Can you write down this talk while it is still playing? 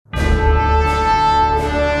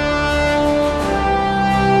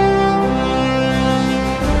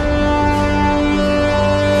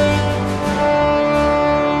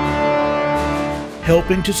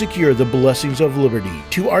helping to secure the blessings of liberty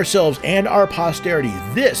to ourselves and our posterity.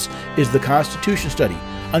 This is the Constitution Study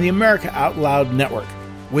on the America Out Loud Network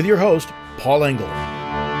with your host, Paul Engel.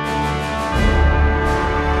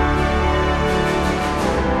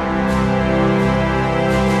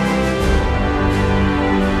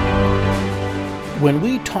 When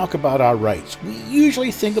we talk about our rights, we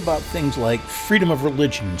usually think about things like freedom of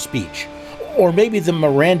religion and speech, or maybe the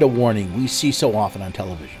Miranda warning we see so often on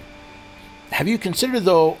television. Have you considered,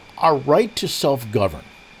 though, our right to self-govern?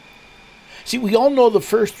 See, we all know the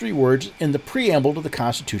first three words in the Preamble to the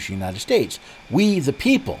Constitution of the United States, we the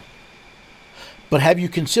people. But have you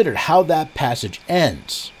considered how that passage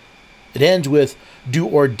ends? It ends with, do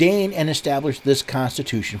ordain and establish this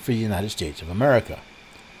Constitution for the United States of America.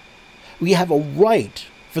 We have a right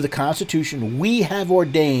for the Constitution we have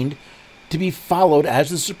ordained to be followed as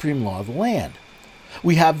the supreme law of the land.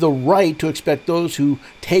 We have the right to expect those who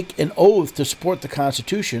take an oath to support the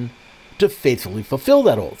Constitution to faithfully fulfill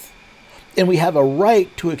that oath. And we have a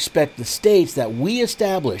right to expect the states that we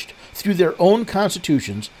established through their own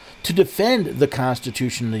constitutions to defend the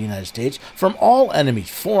Constitution of the United States from all enemies,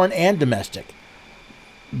 foreign and domestic.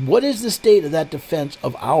 What is the state of that defense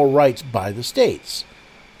of our rights by the states?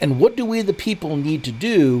 And what do we, the people, need to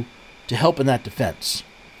do to help in that defense?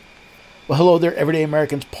 Well, hello there, everyday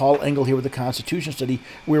Americans. Paul Engel here with the Constitution Study,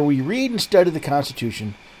 where we read and study the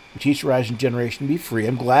Constitution. We teach the rising generation to be free.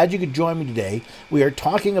 I'm glad you could join me today. We are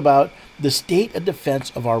talking about the state of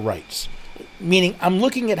defense of our rights, meaning I'm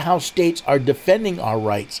looking at how states are defending our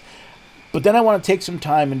rights, but then I want to take some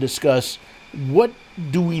time and discuss what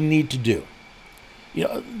do we need to do. You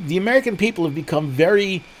know, the American people have become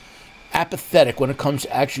very apathetic when it comes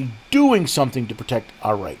to actually doing something to protect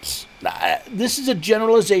our rights. This is a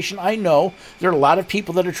generalization, I know. There are a lot of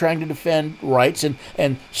people that are trying to defend rights,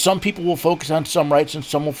 and some people will focus on some rights and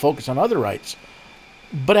some will focus on other rights.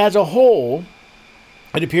 But as a whole,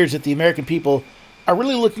 it appears that the American people are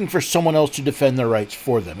really looking for someone else to defend their rights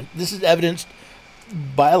for them. And this is evidenced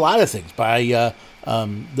by a lot of things, by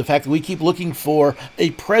the fact that we keep looking for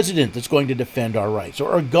a president that's going to defend our rights,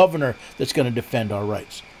 or a governor that's going to defend our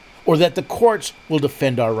rights, or that the courts will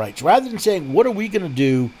defend our rights, rather than saying, what are we going to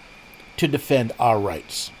do to defend our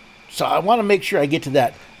rights? So I want to make sure I get to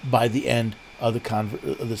that by the end of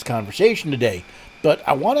this conversation today. But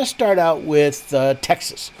I want to start out with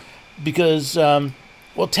Texas, because,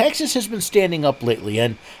 Texas has been standing up lately,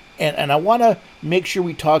 and I want to make sure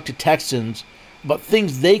we talk to Texans about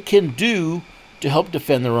things they can do to help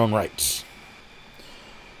defend their own rights.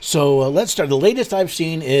 So let's start. The latest I've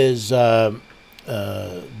seen is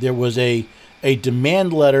there was a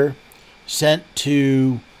demand letter sent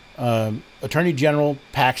to Attorney General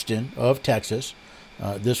Paxton of Texas.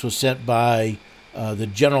 This was sent by the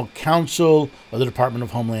General Counsel of the Department of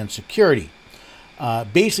Homeland Security,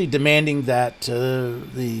 basically demanding that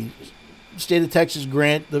the state of Texas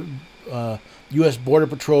grant the U.S. Border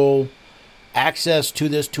Patrol access to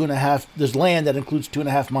this land that includes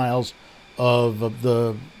 2.5 miles of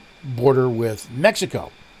the border with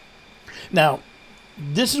Mexico. Now,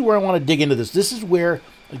 this is where I want to dig into this. This is where,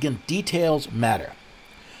 again, details matter.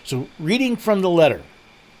 So, reading from the letter,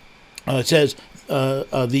 it says,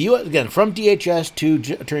 the U.S., again, from DHS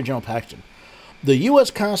to Attorney General Paxton, the U.S.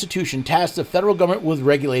 Constitution tasks the federal government with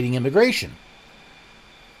regulating immigration.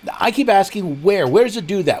 I keep asking where does it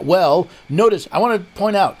do that? Well, notice, I want to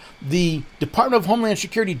point out, the Department of Homeland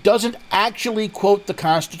Security doesn't actually quote the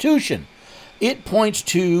Constitution. It points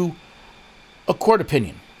to a court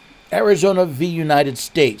opinion, Arizona v. United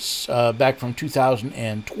States, back from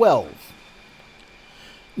 2012.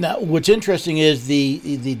 Now, what's interesting is the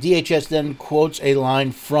DHS then quotes a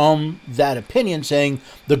line from that opinion saying,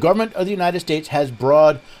 the government of the United States has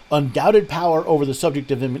broad, undoubted power over the subject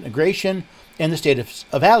of immigration and the status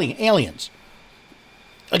of aliens.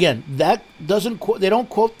 Again, that doesn't they don't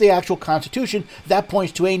quote the actual Constitution. That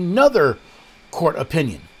points to another court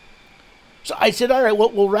opinion. So I said, all right,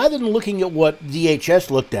 well, rather than looking at what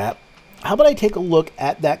DHS looked at, how about I take a look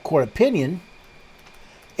at that court opinion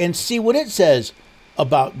and see what it says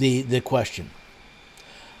about the question.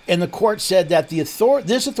 And the court said that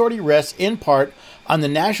this authority rests in part on the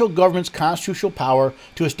national government's constitutional power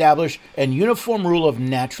to establish an uniform rule of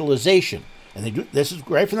naturalization. And this is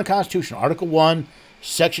right from the Constitution, Article 1,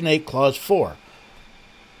 Section 8, Clause 4.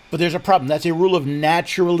 But there's a problem. That's a rule of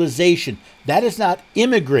naturalization. That is not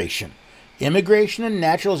immigration. Immigration and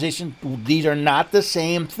naturalization, these are not the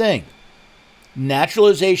same thing.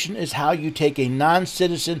 Naturalization is how you take a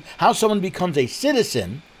non-citizen, how someone becomes a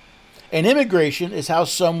citizen, and immigration is how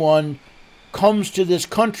someone comes to this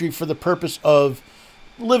country for the purpose of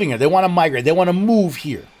living here. They want to migrate. They want to move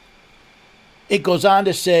here. It goes on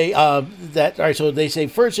to say that, all right, so they say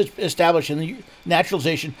first it's established in the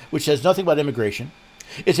naturalization, which says nothing about immigration.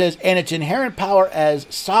 It says, and its inherent power as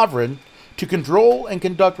sovereign to control and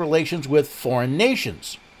conduct relations with foreign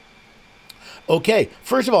nations. Okay,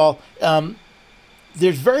 first of all,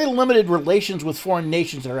 there's very limited relations with foreign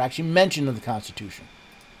nations that are actually mentioned in the Constitution.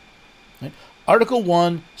 Right? Article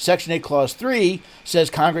 1, Section 8, Clause 3 says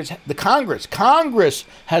Congress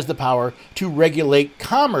has the power to regulate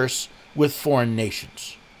commerce with foreign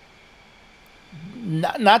nations.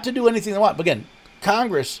 Not to do anything they want, but again,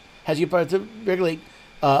 Congress has the power to regulate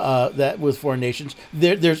that with foreign nations.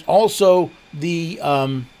 There's also the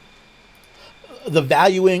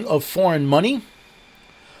valuing of foreign money,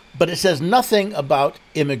 but it says nothing about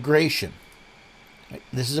immigration. Right?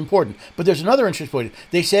 This is important. But there's another interesting point.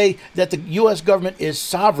 They say that the U.S. government is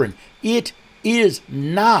sovereign. It is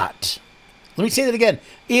not. Let me say that again.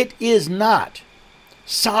 It is not.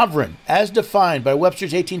 Sovereign, as defined by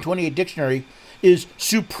Webster's 1828 dictionary, is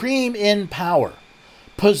supreme in power,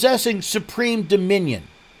 possessing supreme dominion.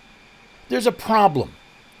 There's a problem.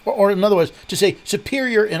 Or in other words, to say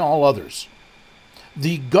superior in all others.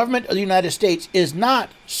 The government of the United States is not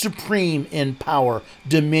supreme in power,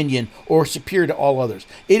 dominion, or superior to all others.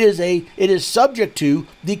 It is subject to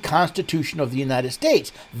the Constitution of the United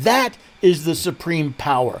States. That is the supreme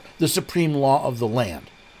power, the supreme law of the land.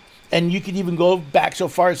 And you could even go back so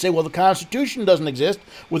far as say, well, the Constitution doesn't exist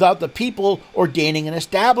without the people ordaining and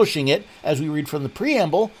establishing it, as we read from the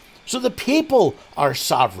Preamble. So the people are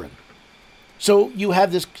sovereign. So you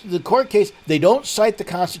have the court case. They don't cite the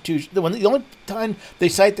Constitution. The only time they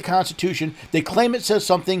cite the Constitution, they claim it says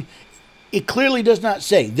something. It clearly does not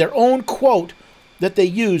say. Their own quote that they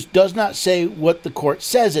use does not say what the court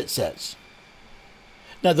says it says.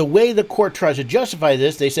 Now, the way the court tries to justify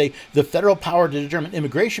this, they say the federal power to determine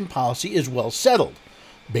immigration policy is well settled.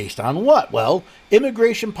 Based on what? Well,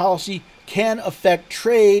 immigration policy can affect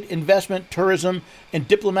trade, investment, tourism, and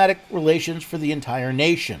diplomatic relations for the entire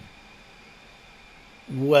nation.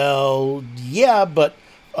 Well, yeah, but,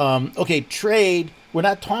 trade, we're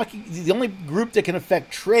not talking, the only group that can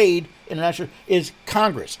affect trade international is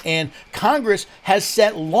Congress. And Congress has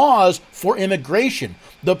set laws for immigration.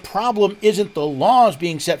 The problem isn't the laws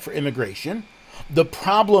being set for immigration. The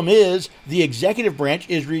problem is the executive branch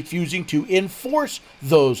is refusing to enforce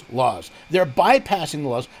those laws. They're bypassing the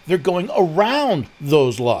laws. They're going around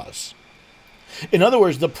those laws. In other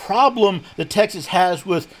words, the problem that Texas has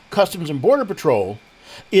with Customs and Border Patrol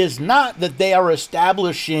is not that they are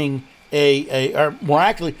establishing or more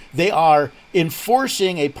accurately, they are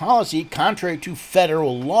enforcing a policy contrary to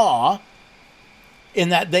federal law, in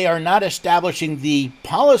that they are not establishing the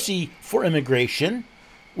policy for immigration,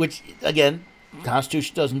 which, again, the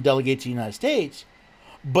Constitution doesn't delegate to the United States,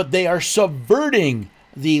 but they are subverting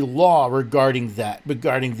the law regarding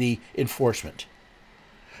the enforcement.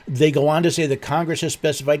 They go on to say that Congress has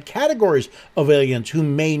specified categories of aliens who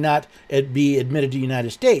may not be admitted to the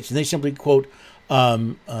United States, and they simply quote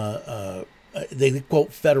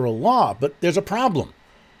federal law, but there's a problem.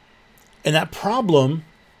 And that problem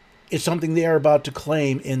is something they are about to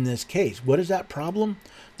claim in this case. What is that problem?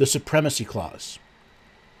 The Supremacy Clause.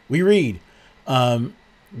 We read,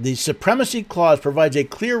 the Supremacy Clause provides a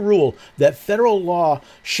clear rule that federal law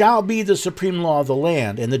shall be the supreme law of the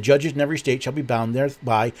land, and the judges in every state shall be bound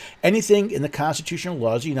thereby, anything in the constitutional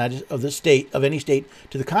laws of any state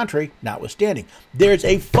to the contrary notwithstanding. There's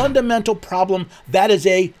a fundamental problem. That is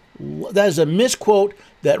a misquote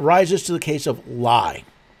that rises to the case of lie.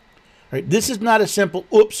 Right? This is not a simple,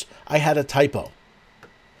 oops, I had a typo.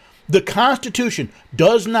 The Constitution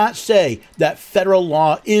does not say that federal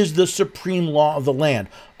law is the supreme law of the land.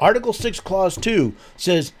 Article 6, Clause 2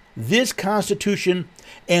 says, this Constitution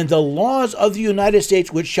and the laws of the United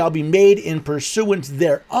States which shall be made in pursuance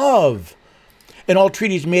thereof, and all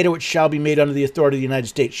treaties made or which shall be made under the authority of the United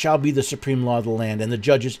States shall be the supreme law of the land, and the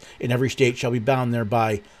judges in every state shall be bound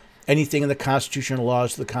thereby, anything in the constitutional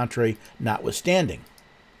laws to the contrary notwithstanding.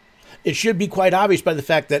 It should be quite obvious by the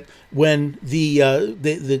fact that when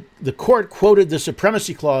the court quoted the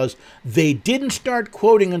Supremacy Clause, they didn't start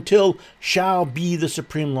quoting until shall be the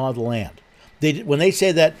supreme law of the land. When they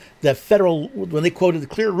say that when they quoted the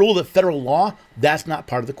clear rule that federal law, that's not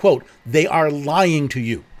part of the quote. They are lying to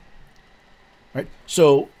you. Right?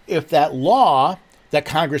 So if that law that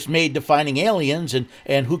Congress made defining aliens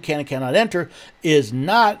and who can and cannot enter is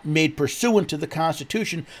not made pursuant to the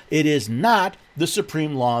Constitution, it is not the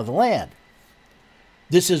supreme law of the land.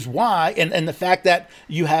 This is why, and the fact that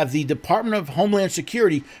you have the Department of Homeland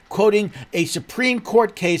Security quoting a Supreme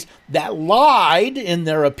Court case that lied in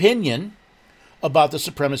their opinion about the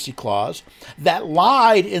Supremacy Clause, that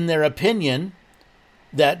lied in their opinion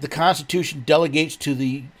that the Constitution delegates to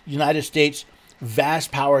the United States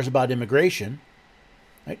vast powers about immigration.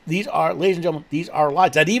 Right? These are, ladies and gentlemen, these are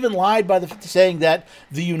lies. That even lied by saying that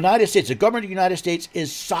the United States, the government of the United States,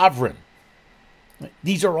 is sovereign. Right?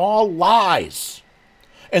 These are all lies.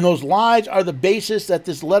 And those lies are the basis that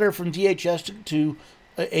this letter from DHS to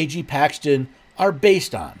AG Paxton are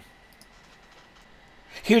based on.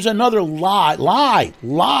 Here's another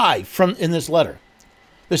lie from in this letter.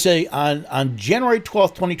 They say on January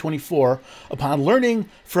 12th, 2024, upon learning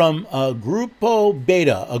from Grupo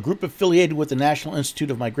Beta, a group affiliated with the National Institute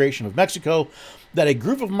of Migration of Mexico, that a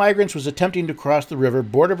group of migrants was attempting to cross the river,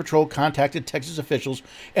 Border Patrol contacted Texas officials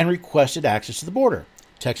and requested access to the border.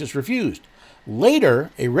 Texas refused.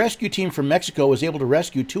 Later, a rescue team from Mexico was able to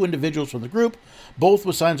rescue 2 individuals from the group, both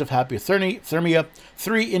with signs of hypothermia.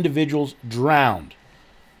 3 individuals drowned.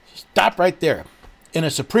 Stop right there. In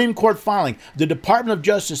a Supreme Court filing, the Department of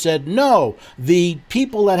Justice said, no, the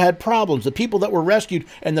people that had problems, the people that were rescued,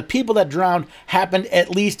 and the people that drowned happened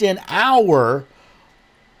at least an hour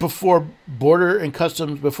before Border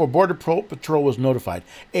Patrol was notified.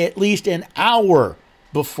 At least an hour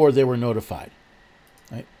before they were notified.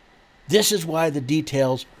 Right? This is why the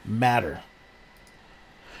details matter.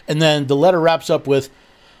 And then the letter wraps up with,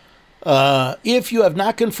 if you have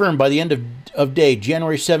not confirmed by the end of day,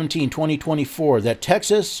 January 17, 2024, that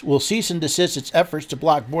Texas will cease and desist its efforts to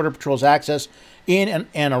block Border Patrol's access in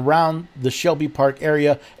and around the Shelby Park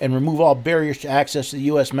area and remove all barriers to access to the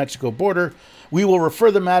U.S.-Mexico border, we will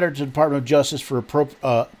refer the matter to the Department of Justice for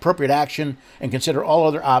appropriate action and consider all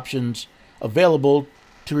other options available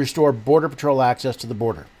to restore Border Patrol access to the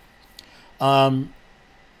border. You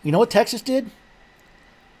know what Texas did?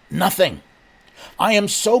 Nothing. I am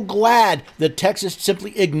so glad that Texas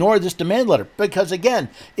simply ignored this demand letter because, again,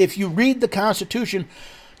 if you read the Constitution,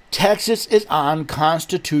 Texas is on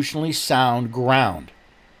constitutionally sound ground.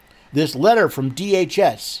 This letter from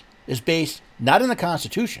DHS is based not in the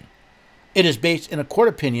Constitution. It is based in a court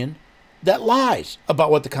opinion that lies about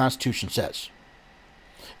what the Constitution says.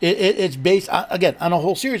 It's based, again, on a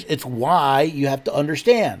whole series. It's why you have to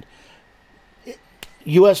understand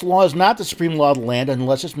U.S. law is not the supreme law of the land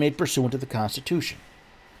unless it's made pursuant to the Constitution.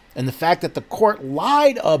 And the fact that the court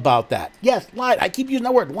lied about that. Yes, lied. I keep using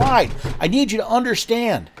that word, lied. I need you to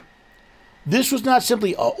understand. This was not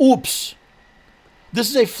simply a oops. This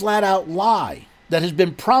is a flat-out lie that has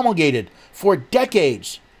been promulgated for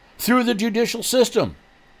decades through the judicial system.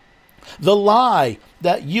 The lie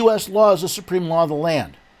that U.S. law is the supreme law of the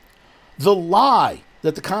land. The lie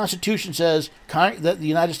that the Constitution says that the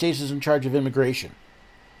United States is in charge of immigration.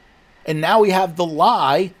 And now we have the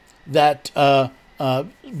lie that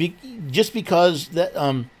just because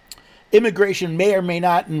that immigration may or may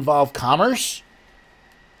not involve commerce,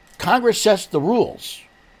 Congress sets the rules.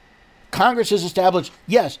 Congress has established,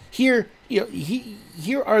 yes, here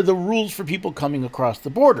are the rules for people coming across the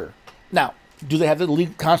border. Now, do they have the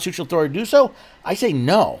legal constitutional authority to do so? I say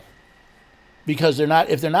no, because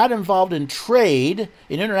if they're not involved in trade,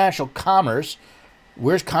 in international commerce.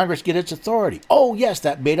 Where's Congress get its authority? Oh, yes,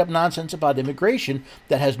 that made-up nonsense about immigration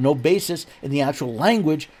that has no basis in the actual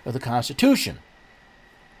language of the Constitution.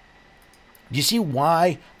 Do you see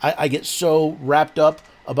why I get so wrapped up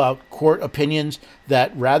about court opinions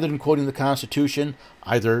that rather than quoting the Constitution,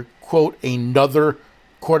 either quote another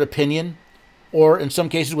court opinion, or in some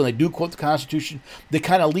cases when they do quote the Constitution, they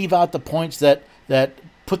kind of leave out the points that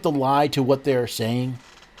put the lie to what they're saying?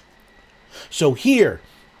 So here,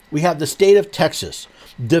 we have the state of Texas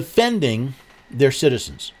defending their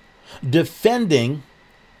citizens, defending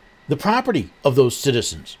the property of those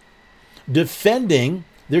citizens, defending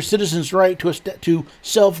their citizens' right to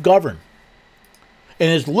self-govern,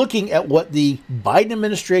 and is looking at what the Biden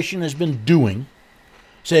administration has been doing,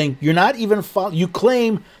 saying, you're not even you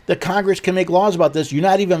claim that Congress can make laws about this, you're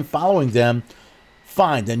not even following them,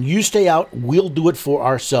 fine, then you stay out, we'll do it for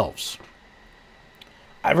ourselves.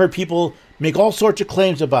 I've heard people make all sorts of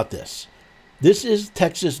claims about this. This is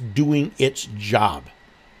Texas doing its job.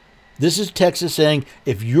 This is Texas saying,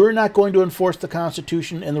 if you're not going to enforce the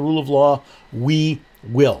Constitution and the rule of law, we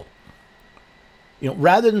will.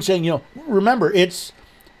 Rather than saying, remember, it's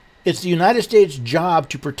the United States' job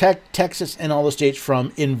to protect Texas and all the states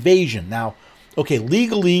from invasion. Now, okay,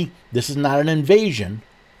 legally, this is not an invasion,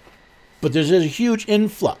 but there's a huge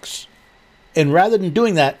influx. And rather than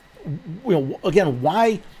doing that, again,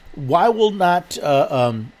 why will not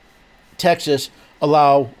Texas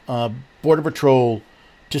allow Border Patrol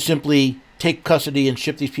to simply take custody and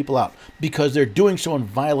ship these people out? Because they're doing so in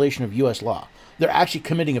violation of U.S. law. They're actually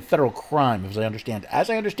committing a federal crime, as I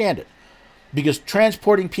understand it. Because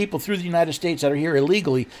transporting people through the United States that are here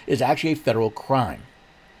illegally is actually a federal crime.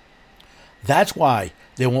 That's why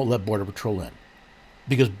they won't let Border Patrol in,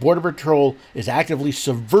 because Border Patrol is actively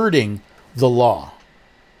subverting the law,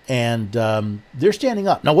 and they're standing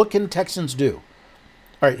up. Now, what can Texans do?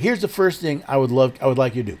 All right, here's the first thing I would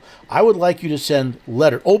like you to do. I would like you to send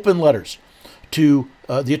open letters to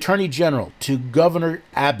the Attorney General, to Governor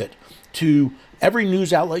Abbott, to every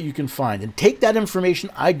news outlet you can find, and take that information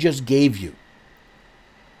I just gave you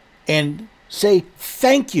and say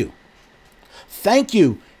thank you. Thank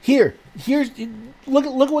you. Here's look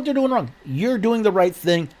at what they're doing wrong. You're doing the right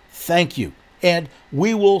thing. Thank you. And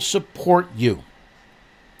we will support you.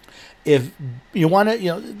 If you want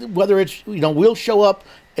to, whether it's, we'll show up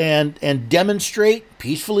and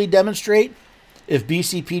peacefully demonstrate. If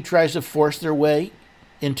BCP tries to force their way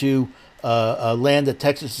into a land that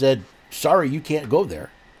Texas said, sorry, you can't go there,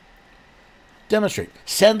 demonstrate.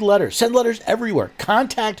 Send letters everywhere.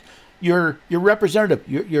 Contact your representative,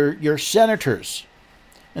 your senators,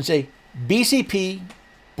 and say, BCP,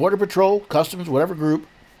 Border Patrol, Customs, whatever group,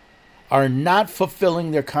 are not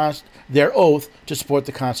fulfilling their oath to support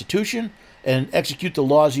the Constitution and execute the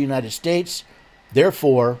laws of the United States.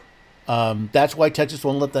 Therefore, that's why Texas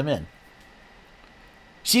won't let them in.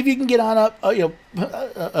 See if you can get on I don't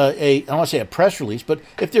want to say a press release, but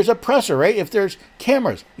if there's a presser, right? If there's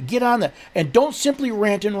cameras, get on that, and don't simply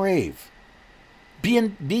rant and rave.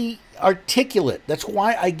 Be articulate. That's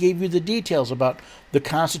why I gave you the details about the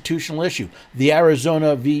constitutional issue, the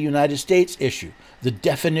Arizona v. United States issue, the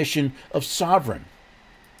definition of sovereign.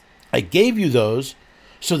 I gave you those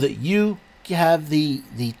so that you have the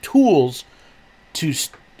tools to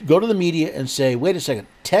go to the media and say, wait a second,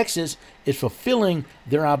 Texas is fulfilling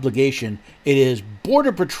their obligation. It is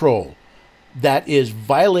Border Patrol that is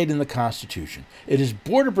violating the Constitution. It is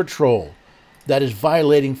Border Patrol that is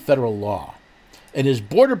violating federal law. It is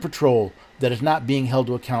Border Patrol that is not being held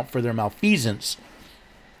to account for their malfeasance,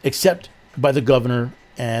 except by the governor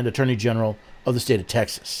and attorney general of the state of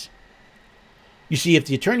Texas. You see, if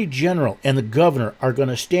the attorney general and the governor are going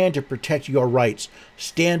to stand to protect your rights,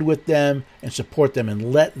 stand with them and support them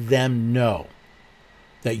and let them know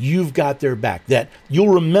that you've got their back, that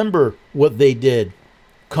you'll remember what they did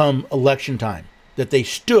come election time, that they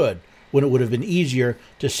stood when it would have been easier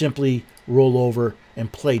to simply roll over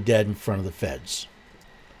and play dead in front of the feds.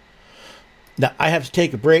 Now, I have to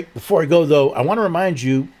take a break. Before I go, though, I want to remind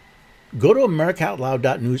you, go to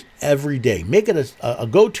AmericaOutloud.news every day. Make it a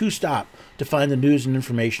go-to stop to find the news and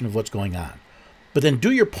information of what's going on. But then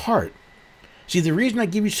do your part. See, the reason I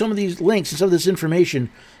give you some of these links and some of this information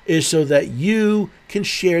is so that you can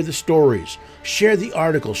share the stories, share the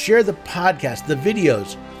articles, share the podcasts, the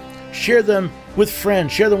videos, share them with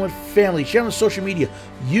friends, share them with family, share them on social media.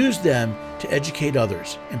 Use them to educate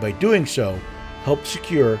others, and by doing so, help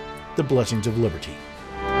secure the blessings of liberty.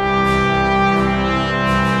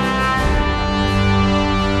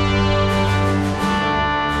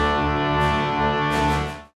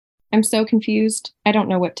 I'm so confused. I don't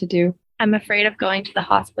know what to do. I'm afraid of going to the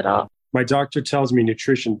hospital. My doctor tells me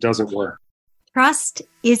nutrition doesn't work. Trust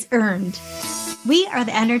is earned. We are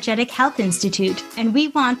the Energetic Health Institute, and we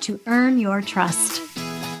want to earn your trust.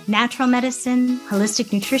 Natural medicine,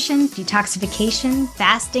 holistic nutrition, detoxification,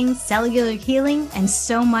 fasting, cellular healing, and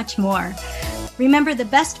so much more. Remember, the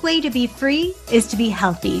best way to be free is to be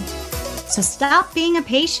healthy. So stop being a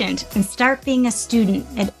patient and start being a student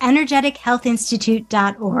at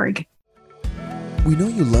energetichealthinstitute.org. We know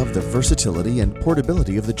you love the versatility and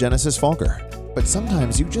portability of the Genesis Fogger, but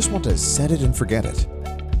sometimes you just want to set it and forget it.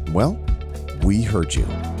 Well, we heard you.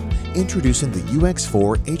 Introducing the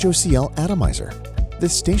UX4 HOCl Atomizer.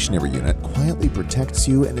 This stationary unit quietly protects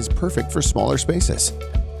you and is perfect for smaller spaces.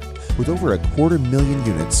 With over 250,000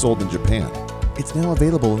 units sold in Japan, it's now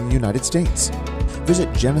available in the United States. Visit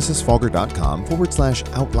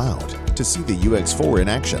genesisfogger.com/outloud to see the UX4 in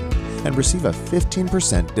action and receive a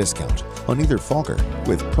 15% discount on either Fogger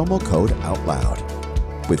with promo code OUTLOUD.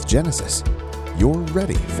 With Genesis, you're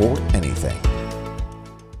ready for anything.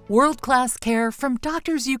 World-class care from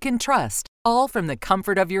doctors you can trust, all from the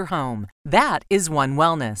comfort of your home. That is One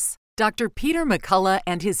Wellness. Dr. Peter McCullough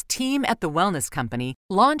and his team at The Wellness Company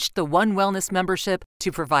launched the One Wellness membership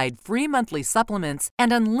to provide free monthly supplements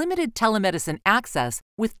and unlimited telemedicine access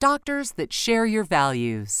with doctors that share your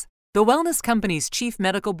values. The Wellness Company's Chief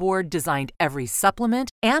Medical Board designed every supplement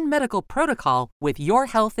and medical protocol with your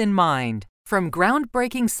health in mind. From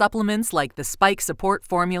groundbreaking supplements like the Spike Support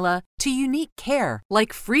Formula to unique care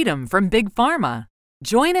like Freedom from Big Pharma.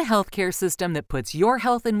 Join a healthcare system that puts your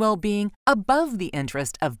health and well-being above the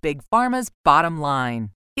interest of Big Pharma's bottom line.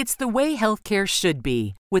 It's the way healthcare should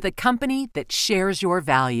be, with a company that shares your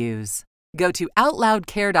values. Go to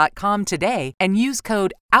OutLoudCare.com today and use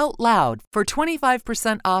code OUTLOUD for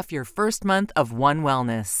 25% off your first month of One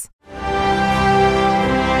Wellness.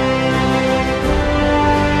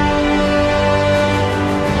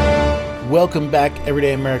 Welcome back,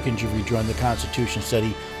 everyday Americans. You've rejoined the Constitution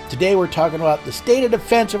Study. Today we're talking about the state of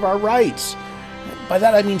defense of our rights. By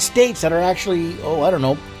that I mean states that are actually,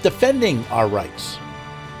 defending our rights.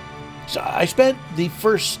 So I spent the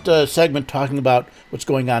first segment talking about what's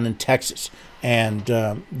going on in Texas and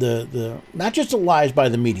the not just the lies by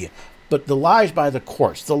the media, but the lies by the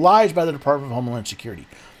courts, the lies by the Department of Homeland Security.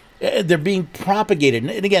 They're being propagated.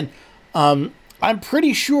 And again, I'm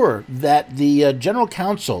pretty sure that the general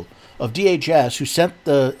counsel of DHS, who sent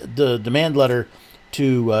the demand letter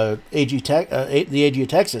to the AG of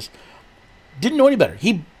Texas, didn't know any better.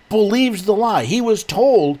 He believes the lie. He was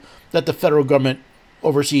told that the federal government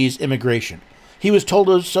oversees immigration. He was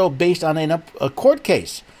told so based on a court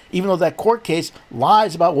case. Even though that court case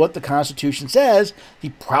lies about what the Constitution says, he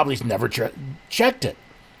probably has never checked it.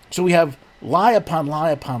 So we have lie upon lie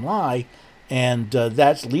upon lie, and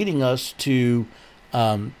that's leading us to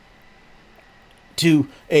the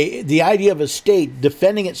idea of a state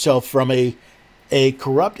defending itself from a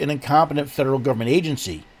corrupt and incompetent federal government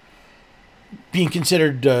agency being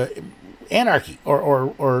considered anarchy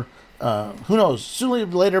or who knows, sooner or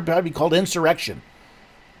later probably called insurrection.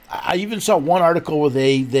 I even saw one article where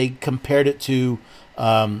they compared it to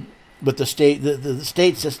with the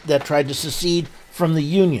states that tried to secede from the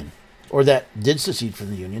Union, or that did secede from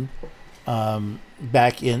the Union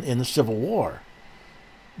back in the Civil War.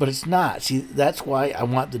 But it's not. See, that's why I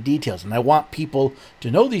want the details. And I want people to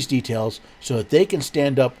know these details so that they can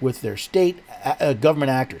stand up with their state government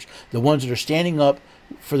actors, the ones that are standing up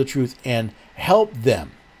for the truth, and help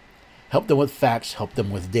them. Help them with facts, help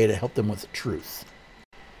them with data, help them with truth.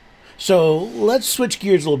 So let's switch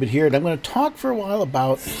gears a little bit here, and I'm going to talk for a while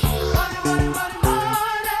about...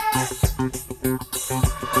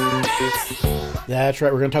 That's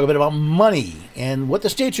right, we're going to talk a bit about money and what the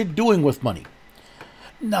states are doing with money.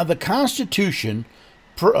 Now, the Constitution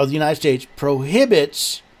of the United States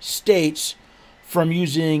prohibits states from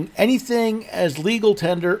using anything as legal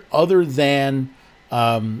tender other than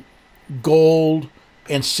gold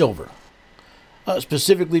and silver.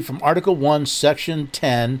 Specifically from Article 1, Section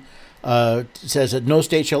 10, it says that no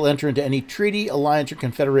state shall enter into any treaty, alliance, or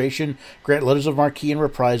confederation, grant letters of marque and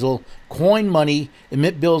reprisal, coin money,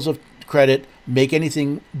 emit bills of credit, make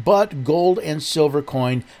anything but gold and silver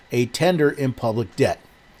coin a tender in public debt.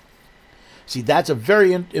 See, that's a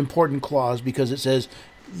very important clause because it says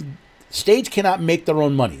states cannot make their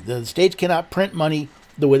own money. The states cannot print money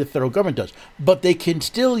the way the federal government does, but they can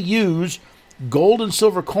still use gold and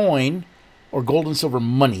silver coin or gold and silver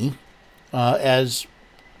money as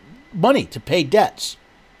money to pay debts.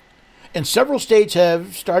 And several states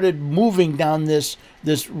have started moving down this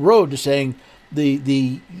road to saying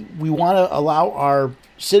we want to allow our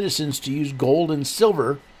citizens to use gold and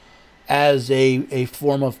silver as a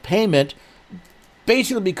form of payment,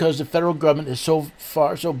 basically because the federal government has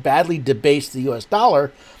so badly debased the U.S.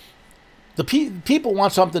 dollar. The people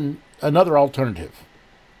want another alternative.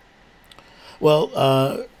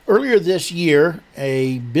 Well, earlier this year,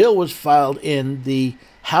 a bill was filed in the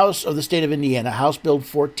House of the state of Indiana, House Bill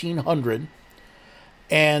 1400,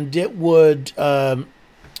 and it would set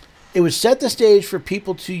the stage for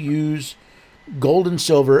people to use gold and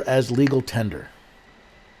silver as legal tender.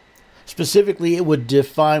 Specifically, it would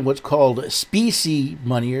define what's called specie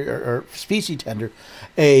money or specie tender,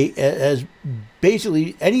 as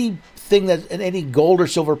basically anything any gold or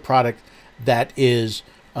silver product that is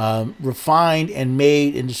refined and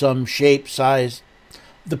made into some shape, size.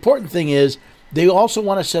 The important thing is they also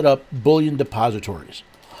want to set up bullion depositories.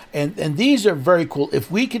 And these are very cool. If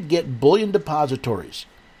we could get bullion depositories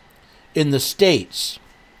in the states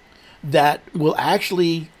that will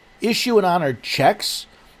actually issue and honor checks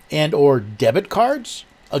and or debit cards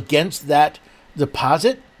against that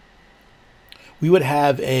deposit, we would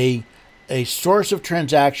have a source of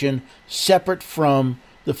transaction separate from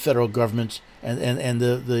the federal government and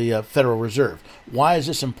the Federal Reserve. Why is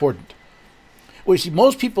this important? Well, you see,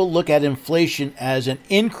 most people look at inflation as an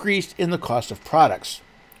increase in the cost of products.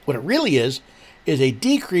 What it really is a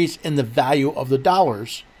decrease in the value of the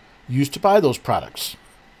dollars used to buy those products.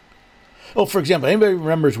 Oh, for example, anybody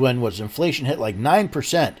remembers when inflation hit like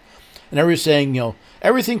 9%, and everybody's saying,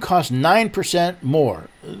 everything costs 9% more.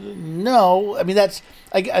 No, I mean,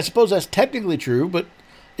 I suppose that's technically true, but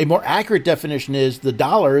a more accurate definition is the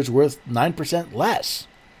dollar is worth 9% less.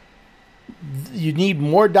 You need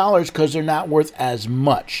more dollars because they're not worth as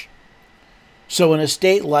much. So in a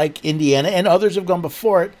state like Indiana, and others have gone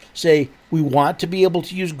before it, say we want to be able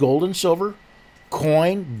to use gold and silver,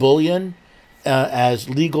 coin, bullion, as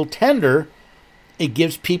legal tender, it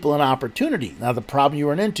gives people an opportunity. Now the problem you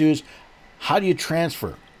run into is how do you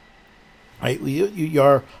transfer? Right,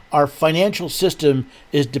 our financial system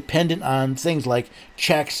is dependent on things like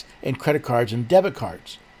checks and credit cards and debit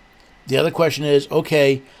cards. The other question is,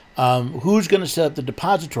 okay, who's going to set up the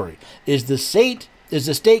depository? Is the state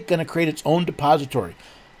going to create its own depository,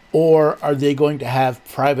 or are they going to have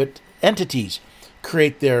private entities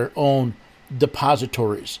create their own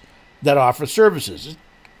depositories that offer services?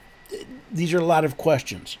 These are a lot of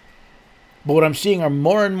questions. But what I'm seeing are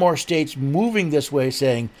more and more states moving this way,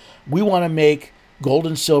 saying we want to make gold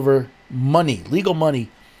and silver money, legal money,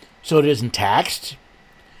 so it isn't taxed,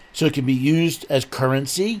 so it can be used as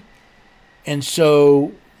currency, and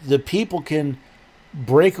so the people can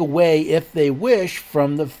break away, if they wish,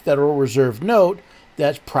 from the Federal Reserve note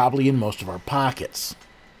that's probably in most of our pockets.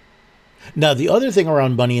 Now, the other thing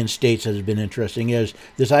around money in states that has been interesting is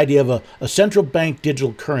this idea of a central bank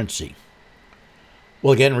digital currency.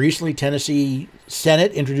 Well, again, recently, Tennessee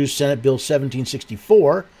Senate introduced Senate Bill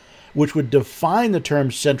 1764, which would define the term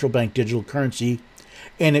central bank digital currency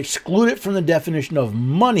and exclude it from the definition of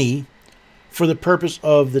money for the purpose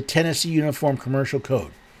of the Tennessee Uniform Commercial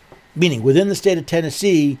Code. Meaning, within the state of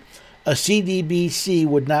Tennessee, a CDBC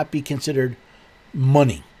would not be considered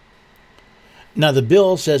money. Now, the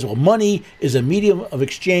bill says, well, money is a medium of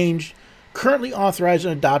exchange currently authorized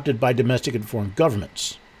and adopted by domestic and foreign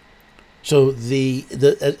governments. So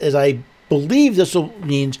as I believe this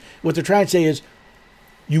means, what they're trying to say is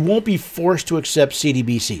you won't be forced to accept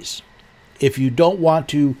CDBCs. If you don't want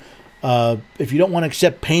to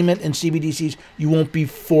accept payment in CBDCs, you won't be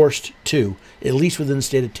forced to, at least within the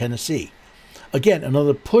state of Tennessee. Again,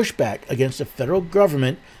 another pushback against the federal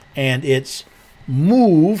government and its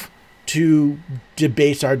move to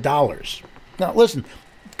debase our dollars. Now, listen,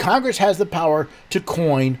 Congress has the power to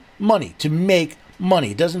coin money, to make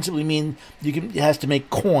money. It doesn't simply mean it has to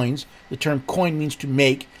make coins. The term coin means to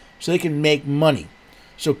make, so they can make money.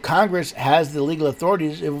 So Congress has the legal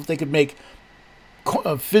authorities. If they could make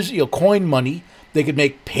coin money, they could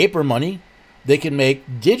make paper money, they can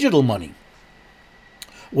make digital money.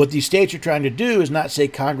 What these states are trying to do is not say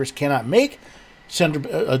Congress cannot make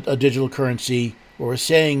a digital currency. What we're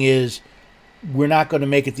saying is we're not going to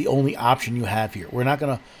make it the only option you have here. We're not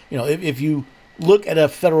going to, if you look at a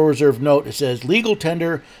Federal Reserve note, it says legal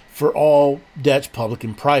tender for all debts, public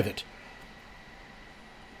and private.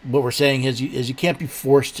 What we're saying is you can't be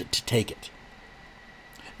forced to take it.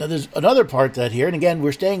 Now, there's another part that here, and again,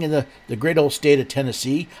 we're staying in the great old state of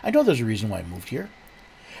Tennessee. I know there's a reason why I moved here.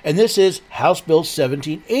 And this is House Bill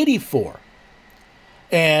 1784.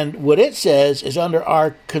 And what it says is under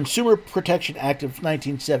our Consumer Protection Act of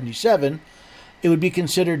 1977, it would be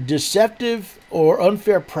considered deceptive or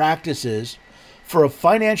unfair practices for a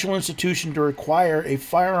financial institution to require a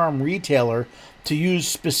firearm retailer to use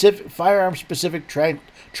specific firearm-specific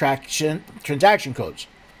transaction codes.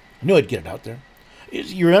 I knew I'd get it out there.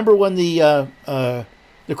 You remember when the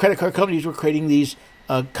credit card companies were creating these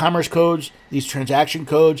commerce codes, these transaction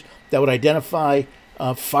codes that would identify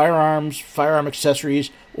firearm accessories,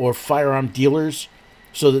 or firearm dealers,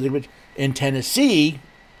 so that they would, in Tennessee,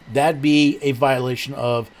 that'd be a violation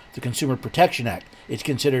of the Consumer Protection Act. It's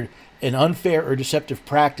considered an unfair or deceptive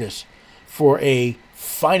practice for a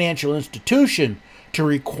financial institution to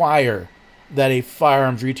require that a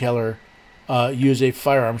firearms retailer use a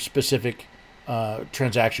firearm-specific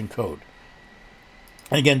transaction code.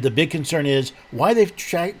 And again, the big concern is why they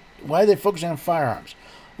focusing on firearms.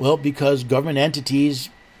 Well, because government entities,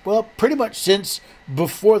 pretty much since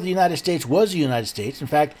before the United States was the United States, in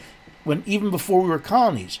fact, even before we were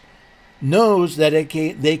colonies, knows that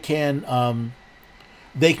they can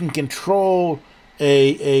control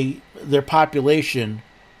their population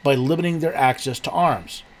by limiting their access to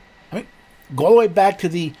arms. I mean, go all the way back to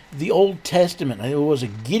the Old Testament. I think it was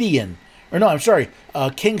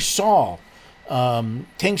King Saul.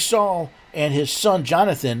 King Saul and his son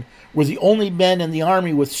Jonathan were the only men in the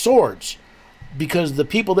army with swords, because the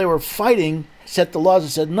people they were fighting set the laws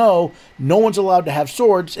and said no one's allowed to have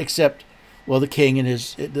swords except, the king and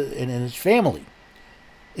his family.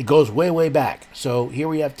 It goes way, way back. So here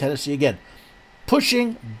we have Tennessee again,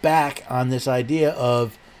 pushing back on this idea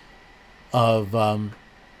of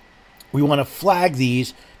we want to flag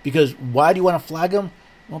these, because why do you want to flag them?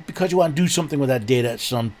 Well, because you want to do something with that data at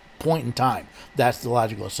some point in time. That's the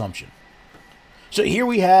logical assumption. So here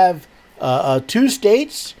we have 2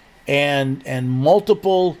 states and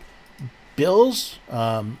multiple bills.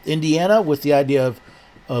 Indiana with the idea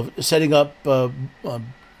setting up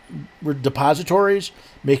depositories,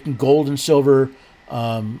 making gold and silver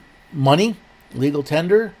money, legal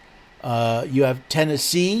tender. You have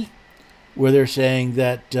Tennessee, where they're saying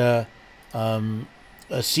that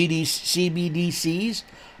CBDCs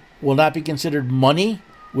will not be considered money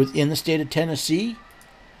within the state of Tennessee,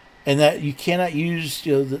 and that you cannot use,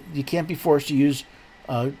 you can't be forced to use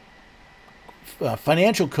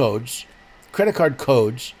financial codes, credit card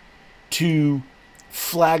codes, to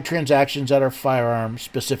flag transactions that are firearm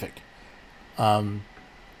specific.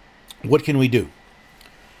 What can we do?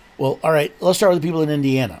 Well, all right, let's start with the people in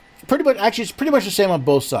Indiana. It's pretty much the same on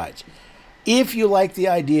both sides. If you like the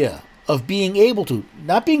idea of being able to,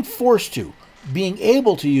 not being forced to, being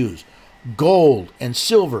able to use gold and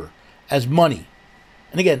silver as money.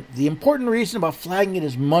 And again, the important reason about flagging it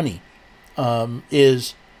as money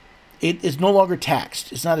is it is no longer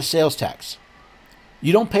taxed. It's not a sales tax.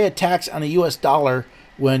 You don't pay a tax on a U.S. dollar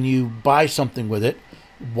when you buy something with it.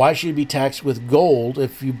 Why should you be taxed with gold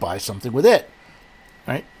if you buy something with it?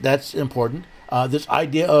 Right? That's important. This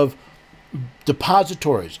idea of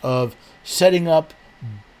depositories, of setting up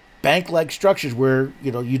bank-like structures where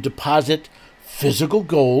you deposit physical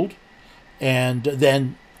gold and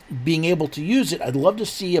then being able to use it. I'd love to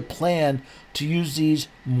see a plan to use these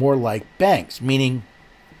more like banks, meaning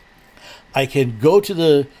I can go to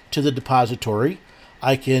the depository,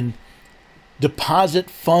 I can deposit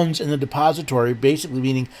funds in the depository, basically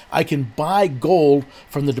meaning I can buy gold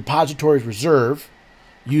from the depository's reserve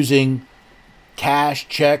using cash,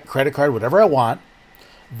 check, credit card, whatever I want.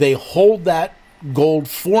 They hold that gold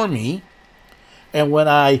for me, and when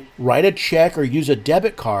I write a check or use a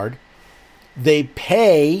debit card, they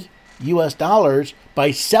pay U.S. dollars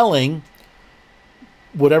by selling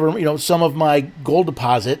whatever, some of my gold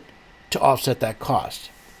deposit to offset that cost.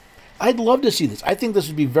 I'd love to see this. I think this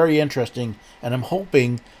would be very interesting, and I'm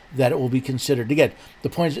hoping that it will be considered. Again, the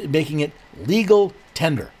point is making it legal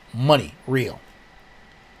tender, money, real.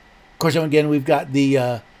 Of course, again, we've got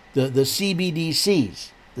the CBDCs,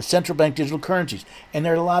 the central bank digital currencies, and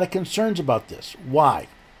there are a lot of concerns about this. Why?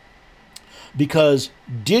 Because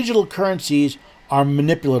digital currencies are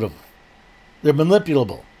manipulative. They're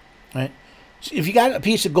manipulable, right? So if you got a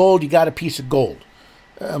piece of gold, you got a piece of gold.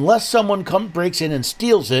 Unless someone breaks in and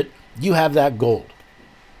steals it, you have that gold.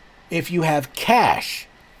 If you have cash,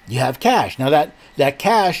 you have cash. Now that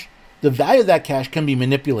cash, the value of that cash can be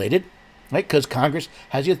manipulated, right? Because Congress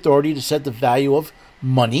has the authority to set the value of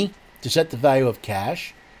money, to set the value of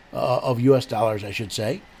cash, of U.S. dollars, I should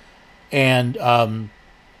say, and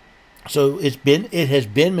so it has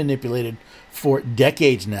been manipulated for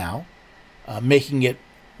decades now, making it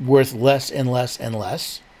worth less and less and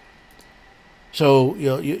less. So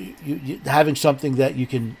you having something that you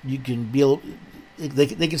can be able, they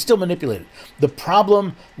can still manipulate it. The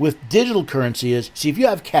problem with digital currency is, see, if you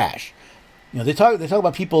have cash, they talk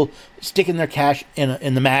about people sticking their cash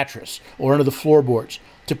in the mattress or under the floorboards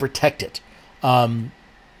to protect it.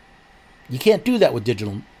 You can't do that with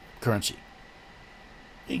digital currency.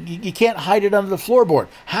 You can't hide it under the floorboard.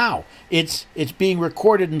 How? It's being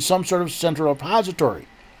recorded in some sort of central repository.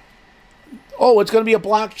 Oh, it's going to be a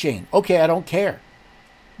blockchain. Okay, I don't care.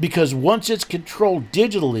 Because once it's controlled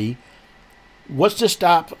digitally, what's to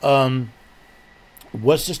stop the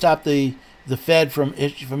Fed from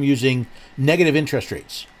using negative interest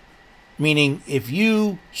rates? Meaning, if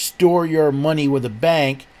you store your money with a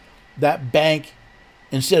bank, that bank,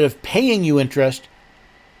 instead of paying you interest,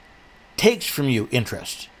 takes from you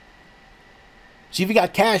interest. See, if you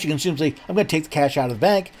got cash, you can simply, I'm going to take the cash out of the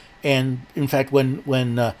bank. And in fact,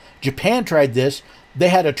 when Japan tried this, they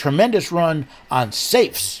had a tremendous run on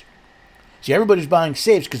safes. See, everybody's buying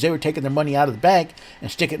safes because they were taking their money out of the bank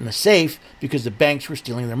and stick it in the safe because the banks were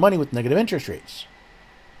stealing their money with negative interest rates.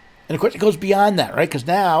 And of course, it goes beyond that, right? Because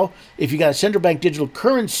now, if you got a central bank digital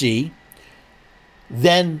currency,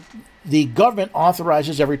 then the government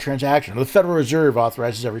authorizes every transaction, or the Federal Reserve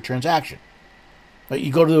authorizes every transaction. Like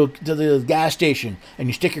you go to the gas station and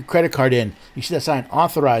you stick your credit card in, you see that sign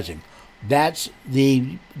authorizing. That's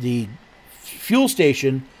the fuel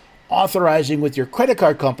station authorizing with your credit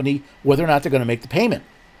card company whether or not they're going to make the payment.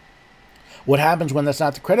 What happens when that's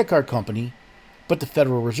not the credit card company, but the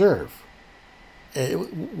Federal Reserve?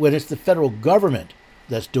 When it's the federal government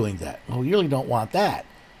that's doing that, well, we really don't want that.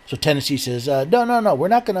 So Tennessee says, no, we're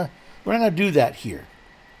not gonna do that here.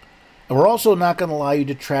 And we're also not going to allow you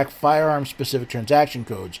to track firearm-specific transaction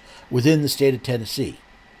codes within the state of Tennessee.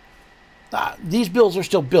 These bills are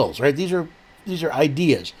still bills, right? These are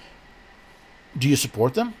ideas. Do you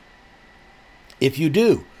support them? If you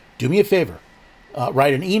do me a favor.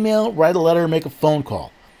 Write an email, write a letter, make a phone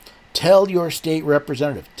call. Tell your state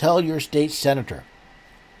representative, tell your state senator,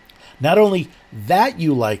 not only that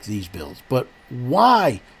you like these bills, but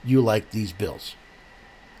why you like these bills.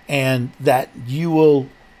 And that you'll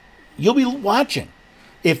be watching.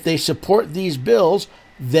 If they support these bills,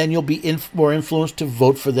 then you'll be more influenced to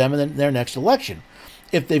vote for them in their next election.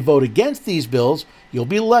 If they vote against these bills, you'll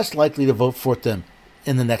be less likely to vote for them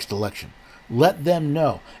in the next election. Let them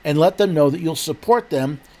know, and let them know that you'll support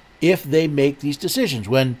them if they make these decisions.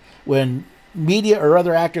 When media or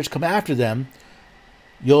other actors come after them,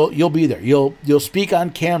 you'll be there. You'll speak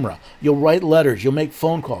on camera. You'll write letters. You'll make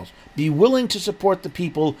phone calls. Be willing to support the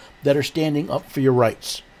people that are standing up for your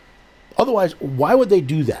rights. Otherwise, why would they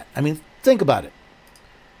do that? I mean, think about it.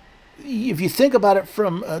 If you think about it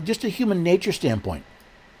from just a human nature standpoint,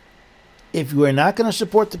 if you are not going to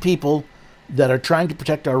support the people that are trying to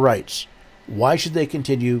protect our rights, why should they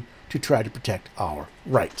continue to try to protect our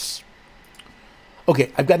rights?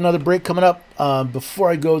 Okay, I've got another break coming up. Before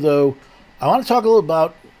I go, though, I want to talk a little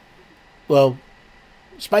about,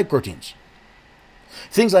 spike proteins.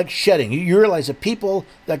 Things like shedding. You realize that people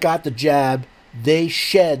that got the jab, they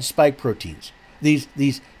shed spike proteins.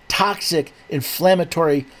 These toxic,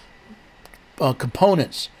 inflammatory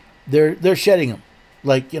components, they're shedding them.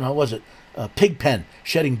 Like, pig pen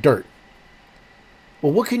shedding dirt.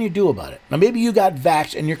 Well, what can you do about it? Now, maybe you got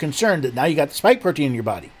vaxxed and you're concerned that now you got the spike protein in your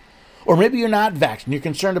body. Or maybe you're not vaxxed and you're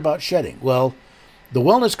concerned about shedding. Well, the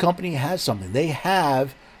wellness company has something. They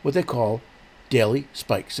have what they call daily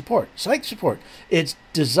spike support. Spike support. It's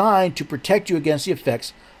designed to protect you against the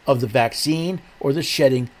effects of the vaccine or the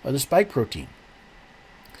shedding of the spike protein.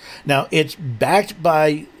 Now, it's backed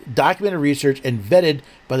by documented research and vetted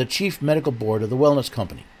by the chief medical board of the wellness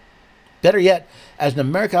company. Better yet, as an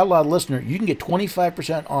America Out Loud listener, you can get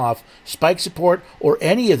 25% off Spike Support or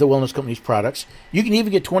any of the Wellness Company's products. You can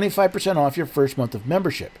even get 25% off your first month of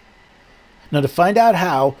membership. Now, to find out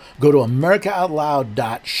how, go to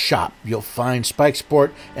americaoutloud.shop. You'll find Spike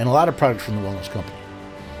Support and a lot of products from the Wellness Company.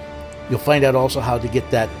 You'll find out also how to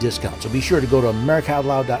get that discount. So be sure to go to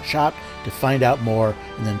americaoutloud.shop to find out more,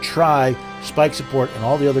 and then try Spike Support and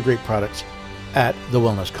all the other great products at the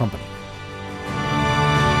Wellness Company.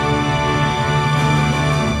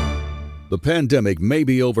 The pandemic may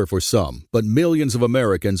be over for some, but millions of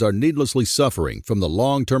Americans are needlessly suffering from the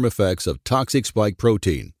long-term effects of toxic spike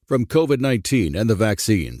protein from COVID-19 and the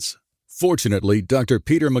vaccines. Fortunately, Dr.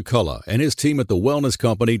 Peter McCullough and his team at the Wellness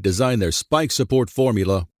Company designed their spike support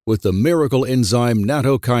formula with the miracle enzyme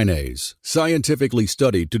nattokinase, scientifically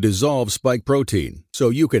studied to dissolve spike protein so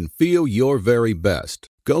you can feel your very best.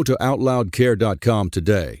 Go to OutLoudCare.com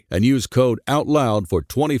today and use code OUTLOUD for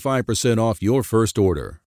 25% off your first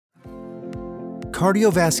order.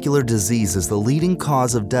 Cardiovascular disease is the leading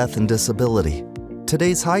cause of death and disability.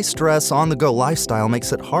 Today's high-stress, on-the-go lifestyle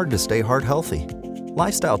makes it hard to stay heart healthy.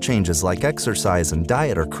 Lifestyle changes like exercise and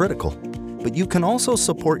diet are critical, but you can also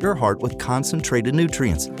support your heart with concentrated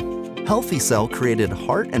nutrients. Healthy Cell created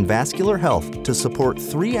Heart and Vascular Health to support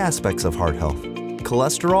 3 aspects of heart health: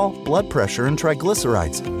 cholesterol, blood pressure, and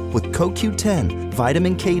triglycerides, with CoQ10,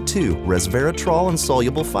 vitamin K2, resveratrol, and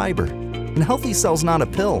soluble fiber. And Healthy Cell's not a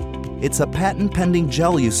pill. It's a patent-pending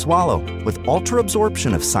gel you swallow with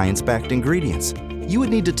ultra-absorption of science-backed ingredients. You would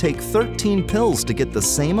need to take 13 pills to get the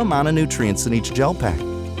same amount of nutrients in each gel pack.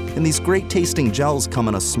 And these great-tasting gels come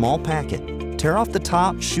in a small packet. Tear off the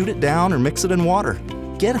top, shoot it down, or mix it in water.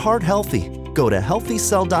 Get heart healthy. Go to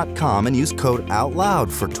healthycell.com and use code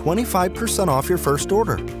OUTLOUD for 25% off your first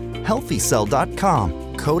order.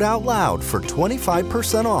 Healthycell.com, code OUTLOUD for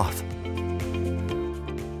 25% off.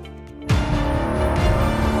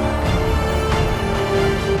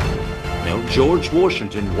 George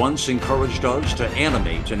Washington once encouraged us to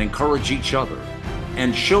animate and encourage each other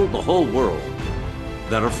and show the whole world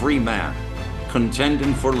that a free man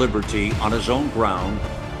contending for liberty on his own ground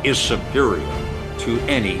is superior to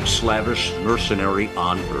any slavish mercenary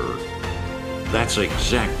on earth. That's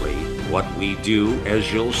exactly what we do,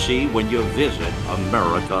 as you'll see when you visit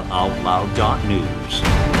AmericaOutloud.news.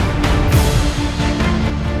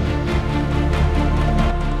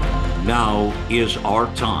 Now is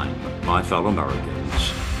our time, my fellow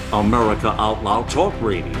Americans. America Out Loud Talk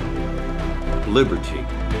Radio. Liberty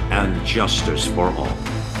and justice for all.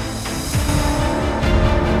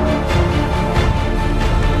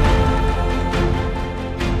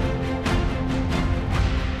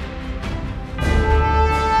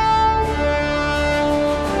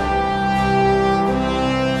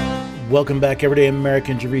 Welcome back, everyday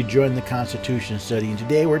Americans. You rejoin the Constitution study, and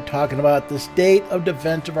today we're talking about the state of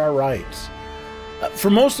defense of our rights. For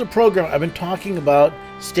most of the program, I've been talking about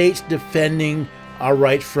states defending our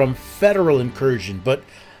rights from federal incursion, but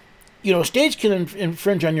states can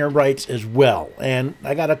infringe on your rights as well. And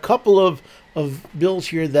I got a couple of bills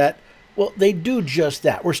here that, well, they do just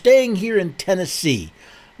that. We're staying here in Tennessee,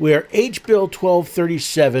 where H. Bill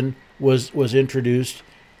 1237 was introduced.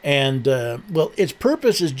 And, its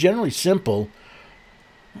purpose is generally simple,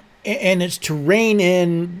 and it's to rein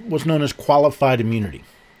in what's known as qualified immunity.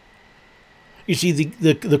 You see,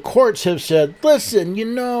 the courts have said, listen,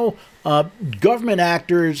 government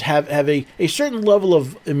actors have a certain level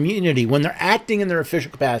of immunity. When they're acting in their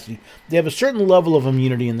official capacity, they have a certain level of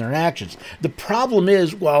immunity in their actions. The problem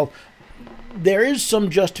is, while there is some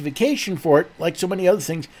justification for it, like so many other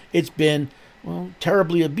things, it's been,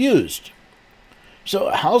 terribly abused. So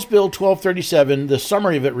House Bill 1237, the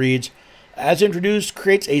summary of it reads, as introduced,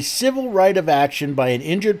 creates a civil right of action by an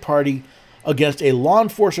injured party against a law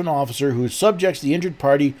enforcement officer who subjects the injured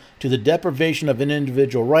party to the deprivation of an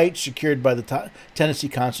individual right secured by the Tennessee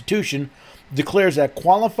Constitution, declares that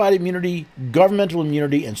qualified immunity, governmental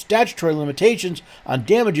immunity, and statutory limitations on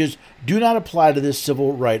damages do not apply to this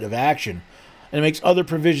civil right of action, and it makes other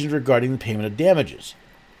provisions regarding the payment of damages.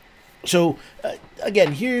 So,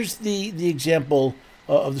 again, here's the example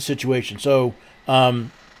of the situation. So,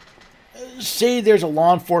 say there's a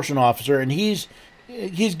law enforcement officer, and he's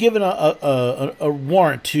given a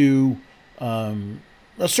warrant to a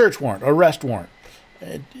search warrant, arrest warrant,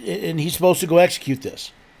 and he's supposed to go execute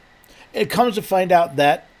this. It comes to find out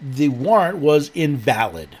that the warrant was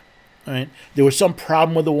invalid. Right? There was some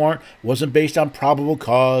problem with the warrant. It wasn't based on probable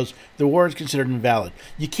cause. The warrant's considered invalid.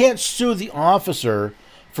 You can't sue the officer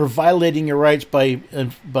for violating your rights by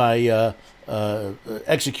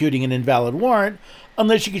executing an invalid warrant,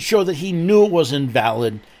 unless you could show that he knew it was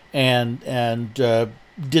invalid and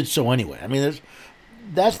did so anyway. I mean,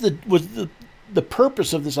 that's the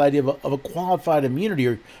purpose of this idea of a qualified immunity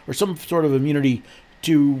or some sort of immunity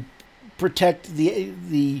to protect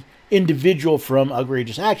the individual from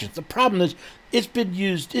outrageous actions. The problem is it's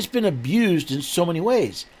been abused in so many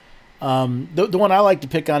ways. The one I like to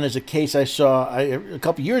pick on is a case I saw a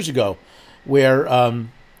couple years ago, where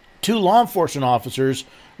two law enforcement officers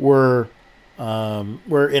were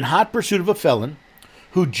in hot pursuit of a felon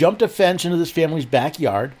who jumped a fence into this family's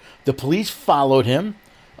backyard. The police followed him.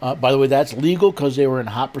 By the way, that's legal because they were in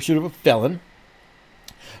hot pursuit of a felon.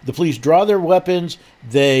 The police draw their weapons.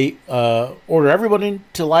 They order everybody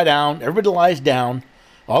to lie down. Everybody lies down.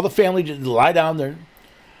 All the family to lie down there.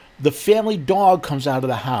 The family dog comes out of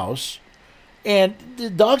the house, and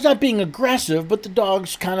the dog's not being aggressive, but the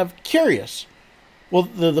dog's kind of curious. Well,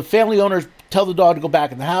 the family owners tell the dog to go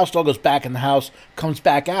back in the house. Dog goes back in the house, comes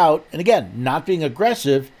back out, and again, not being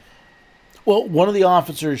aggressive. Well, one of the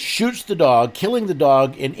officers shoots the dog, killing the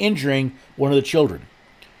dog and injuring one of the children.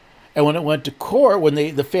 And when it went to court, when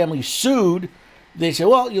the family sued, they said,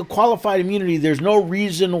 well, qualified immunity, there's no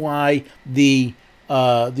reason why the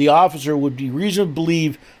officer would be reasonable to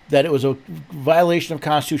believe that it was a violation of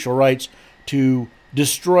constitutional rights to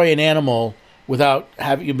destroy an animal without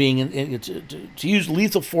having to use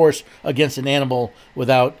lethal force against an animal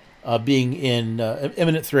without being in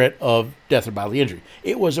imminent threat of death or bodily injury.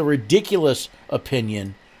 It was a ridiculous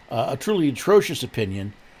opinion, a truly atrocious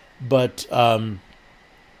opinion, but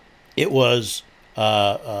it was.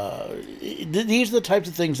 These are the types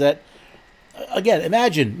of things that, again,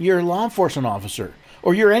 imagine you're a law enforcement officer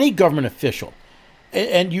or you're any government official,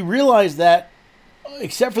 and you realize that,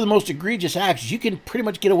 except for the most egregious acts, you can pretty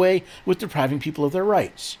much get away with depriving people of their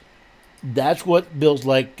rights. That's what bills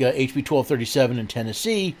like HB 1237 in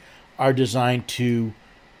Tennessee are designed to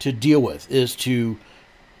deal with, is to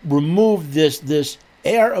remove this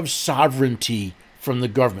air of sovereignty from the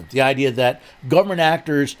government. The idea that government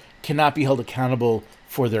actors cannot be held accountable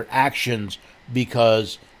for their actions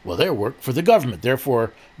because, well, they work for the government,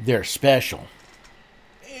 therefore they're special.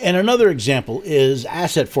 And another example is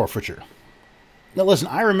asset forfeiture. Now, listen,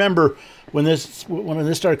 I remember when this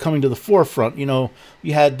started coming to the forefront,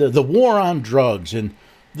 you had the war on drugs and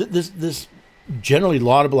this generally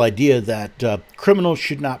laudable idea that criminals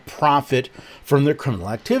should not profit from their criminal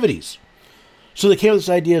activities. So they came up with this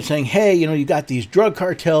idea of saying, hey, you got these drug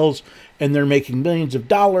cartels and they're making millions of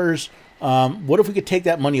dollars. What if we could take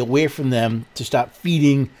that money away from them to stop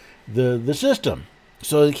feeding the system?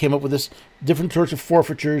 So they came up with this different sorts of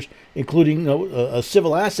forfeitures, including a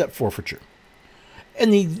civil asset forfeiture.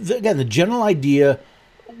 And the general idea,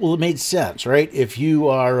 well, it made sense, right? If you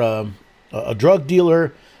are a drug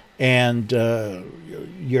dealer and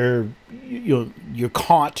you're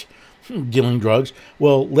caught dealing drugs,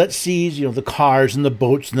 well, let's seize the cars and the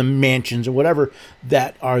boats and the mansions or whatever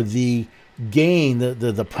that are the gain,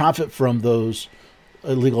 the profit from those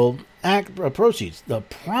illegal proceeds. The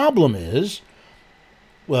problem is,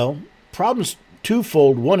 well, problem's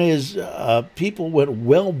twofold. One is people went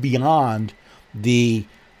well beyond the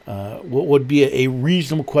what would be a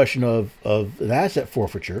reasonable question of an asset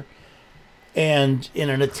forfeiture, and in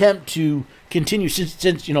an attempt to continue,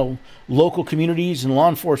 since local communities and law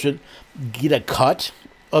enforcement get a cut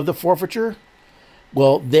of the forfeiture,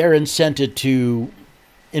 well, they're incented to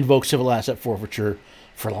invoke civil asset forfeiture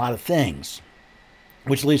for a lot of things,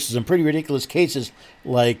 which leads to some pretty ridiculous cases,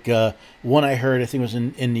 like one I heard, I think it was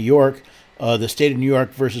in New York, the state of New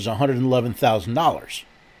York versus $111,000.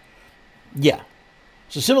 Yeah.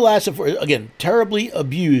 So civil asset, again, terribly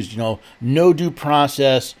abused, no due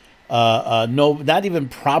process, no, not even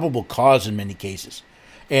probable cause in many cases.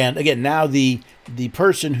 And again, now the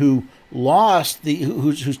person who lost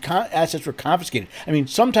whose assets were confiscated. I mean,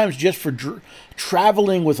 sometimes just for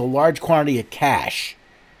traveling with a large quantity of cash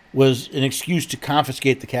was an excuse to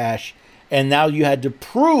confiscate the cash, and now you had to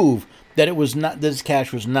prove that it was not, this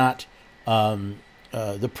cash was not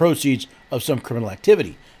the proceeds of some criminal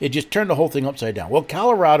activity. It just turned the whole thing upside down. Well,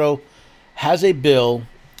 Colorado has a bill.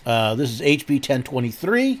 This is HB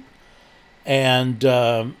 1023, and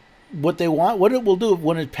what it will do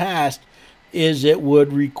when it's passed is it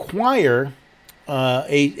would require as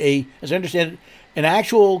I understand it, an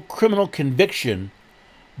actual criminal conviction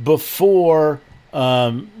before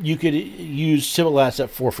you could use civil asset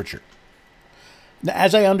forfeiture. Now,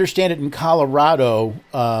 as I understand it, in Colorado,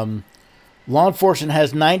 law enforcement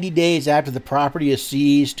has 90 days after the property is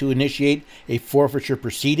seized to initiate a forfeiture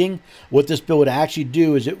proceeding. What this bill would actually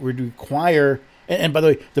do is it would require, and by the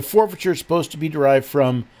way, the forfeiture is supposed to be derived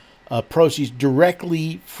from proceeds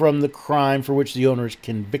directly from the crime for which the owner is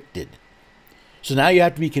convicted. So now you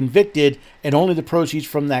have to be convicted, and only the proceeds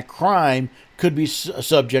from that crime could be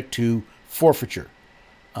subject to forfeiture.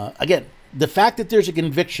 Again, the fact that there's a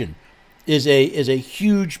conviction is a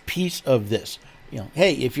huge piece of this.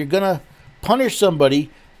 Hey, if you're gonna punish somebody,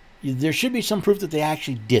 there should be some proof that they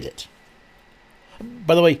actually did it.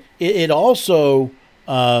 By the way, it also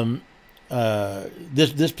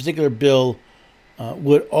this particular bill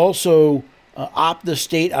would also opt the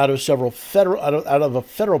state out of out of a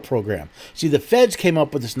federal program. See, the feds came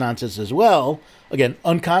up with this nonsense as well. Again,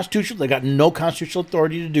 unconstitutional. They got no constitutional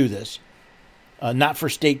authority to do this, not for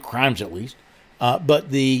state crimes at least. But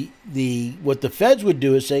what the feds would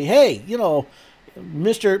do is say, hey,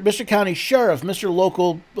 Mr. County Sheriff, Mr.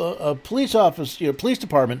 Local police office, police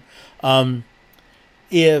department,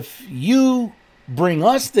 if you bring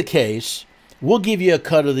us the case, we'll give you a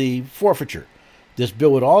cut of the forfeiture. This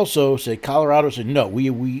bill would also say, Colorado said, no,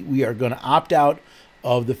 we are going to opt out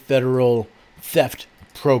of the federal theft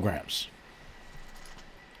programs.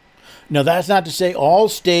 Now, that's not to say all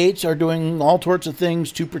states are doing all sorts of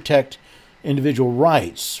things to protect individual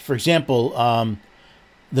rights. For example,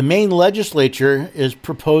 the Maine legislature is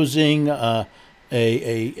proposing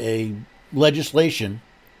a legislation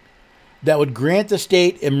that would grant the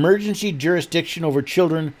state emergency jurisdiction over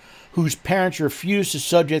children whose parents refuse to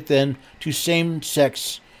subject them to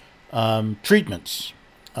same-sex treatments.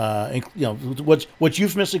 What's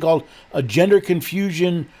euphemistically called gender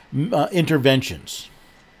confusion interventions,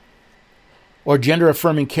 or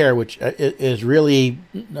gender-affirming care, which is really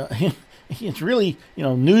it's really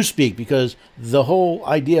newspeak, because the whole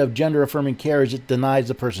idea of gender-affirming care is it denies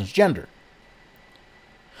the person's gender.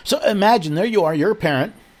 So imagine there you are, you're a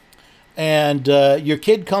parent, and your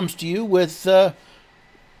kid comes to you with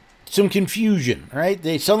some confusion, right?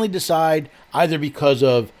 They suddenly decide, either because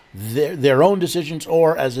of their own decisions,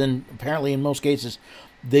 or apparently in most cases,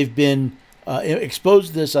 they've been exposed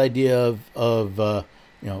to this idea of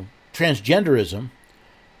transgenderism.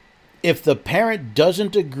 If the parent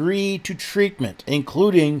doesn't agree to treatment,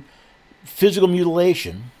 including physical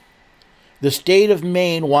mutilation, the state of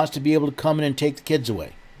Maine wants to be able to come in and take the kids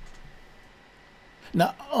away.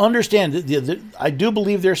 Now, understand that I do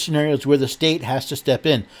believe there are scenarios where the state has to step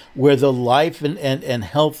in, where the life and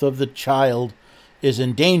health of the child is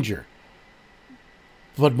in danger.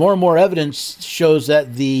 But more and more evidence shows that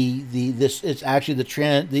it's actually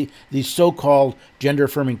the so-called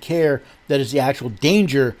gender-affirming care that is the actual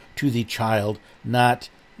danger to the child, not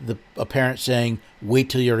a parent saying, wait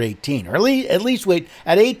till you're 18. Or at least wait.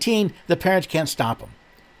 At 18, the parents can't stop them.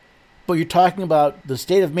 But you're talking about the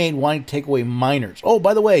state of Maine wanting to take away minors. Oh,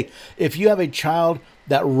 by the way, if you have a child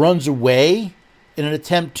that runs away in an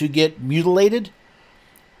attempt to get mutilated,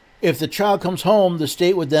 if the child comes home, the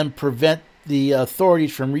state would then prevent the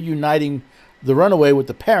authorities from reuniting the runaway with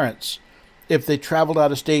the parents if they traveled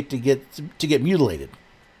out of state to get mutilated.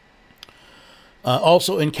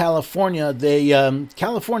 Also in California,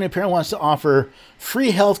 California apparently wants to offer free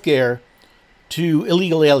health care to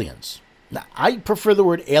illegal aliens. Now, I prefer the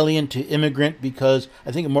word alien to immigrant because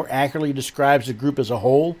I think it more accurately describes the group as a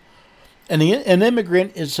whole. And an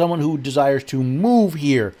immigrant is someone who desires to move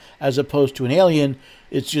here, as opposed to an alien.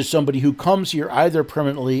 It's just somebody who comes here either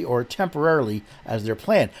permanently or temporarily as their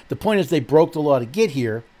plan. The point is they broke the law to get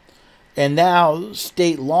here, and now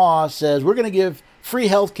state law says we're going to give free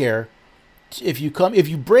health care. If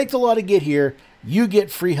you break the law to get here, you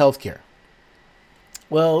get free health care.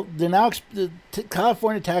 Well, the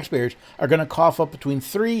California taxpayers are going to cough up between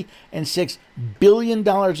 $3 and $6 billion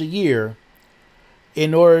a year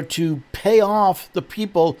in order to pay off the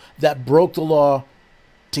people that broke the law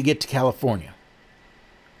to get to California.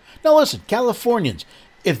 Now, listen, Californians,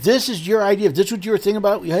 if this is your idea, if this is what you were thinking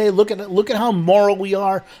about, hey, look at how moral we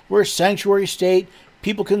are. We're a sanctuary state.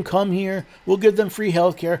 People can come here. We'll give them free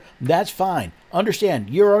health care. That's fine. Understand,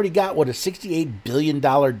 you already got, a $68 billion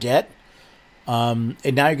debt. And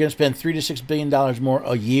now you're going to spend $3 to $6 billion more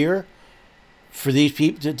a year for these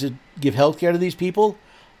people to give health care to these people.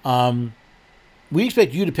 We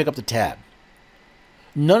expect you to pick up the tab.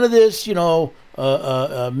 None of this, Mayor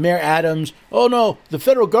Adams, oh no, the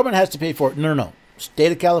federal government has to pay for it. No.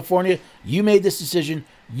 State of California, you made this decision.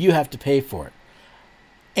 You have to pay for it.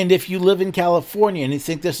 And if you live in California and you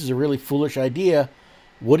think this is a really foolish idea,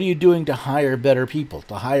 what are you doing to hire better people,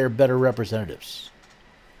 to hire better representatives?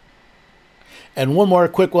 And one more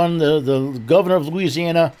quick one. The governor of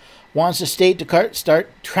Louisiana wants the state to start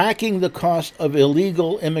tracking the cost of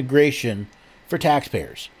illegal immigration for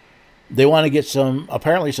taxpayers. They want to get some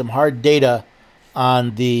hard data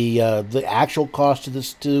on the actual cost to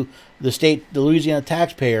the state, the Louisiana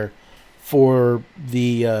taxpayer, for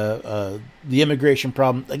the immigration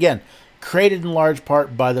problem. Again, created in large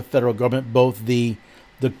part by the federal government, both the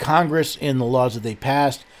Congress in the laws that they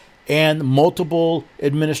passed, and multiple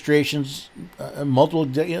administrations, in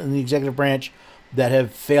the executive branch, that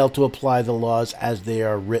have failed to apply the laws as they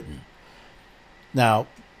are written. Now,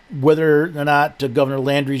 whether or not Governor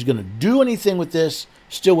Landry is going to do anything with this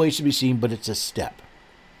still waits to be seen, but it's a step.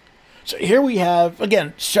 So here we have,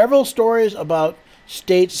 again, several stories about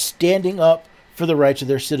states standing up for the rights of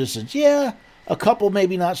their citizens. Yeah, a couple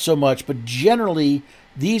maybe not so much, but generally,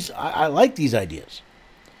 I like these ideas.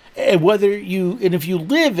 And if you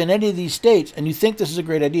live in any of these states and you think this is a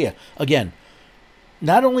great idea, again,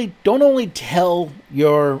 don't only tell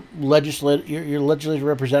your legislative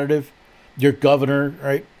representative, your governor,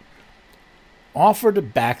 right? Offer to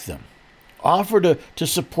back them. Offer to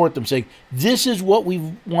support them, saying, this is what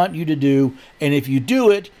we want you to do, and if you do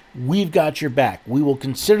it, we've got your back. We will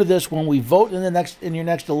consider this when we vote in your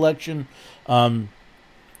next election.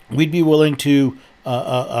 We'd be willing to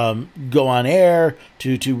go on air,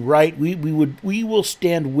 to write. We will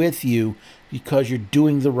stand with you because you're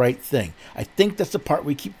doing the right thing. I think that's the part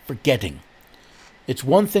we keep forgetting. It's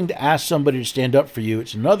one thing to ask somebody to stand up for you.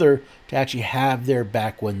 It's another to actually have their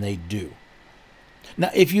back when they do. Now,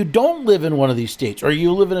 if you don't live in one of these states, or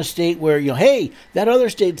you live in a state where, hey, that other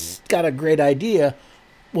state's got a great idea,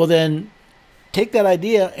 well then take that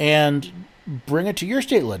idea and bring it to your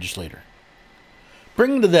state legislator.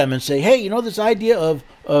 Bring it to them and say, hey, this idea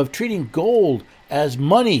of treating gold as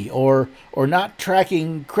money, or not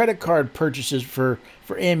tracking credit card purchases for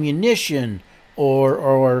ammunition,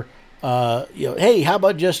 or hey, how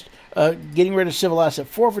about just getting rid of civil asset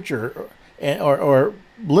forfeiture, or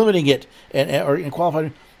limiting it and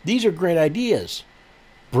qualifying. These are great ideas.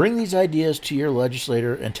 Bring these ideas to your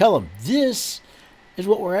legislator and tell them this is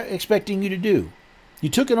what we're expecting you to do. You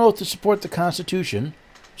took an oath to support the Constitution,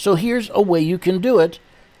 so here's a way you can do it.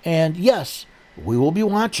 And yes, we will be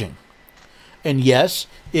watching. And yes,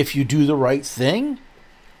 if you do the right thing,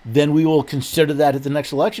 then we will consider that at the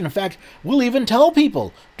next election. In fact, we'll even tell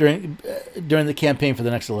people during the campaign for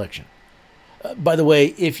the next election. By the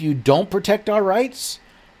way, if you don't protect our rights,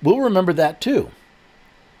 we'll remember that too.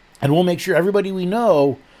 And we'll make sure everybody we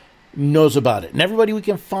know knows about it. And everybody we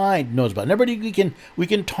can find knows about it. And everybody we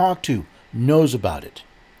can talk to knows about it.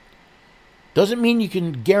 Doesn't mean you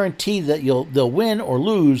can guarantee that they'll win or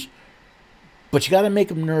lose, but you got to make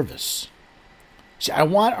them nervous. See, I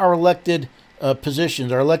want our elected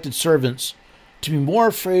positions, our elected servants, to be more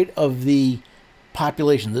afraid of the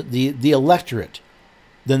population, the electorate,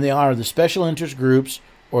 than they are the special interest groups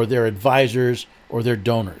or their advisors or their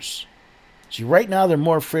donors. See, right now they're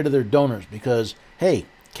more afraid of their donors because, hey,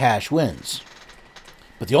 cash wins.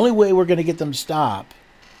 But the only way we're going to get them to stop,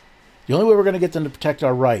 the only way we're going to get them to protect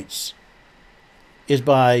our rights, is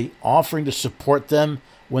by offering to support them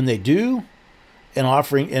when they do, and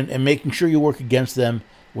offering and making sure you work against them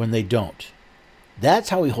when they don't. That's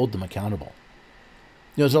how we hold them accountable.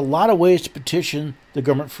 There's a lot of ways to petition the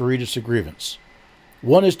government for redress of grievance.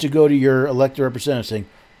 One is to go to your elected representative saying,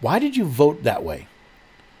 why did you vote that way?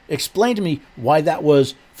 Explain to me why that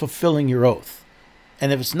was fulfilling your oath.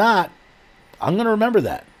 And if it's not, I'm going to remember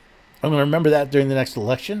that. I'm going to remember that during the next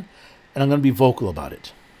election, and I'm going to be vocal about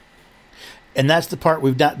it. And that's the part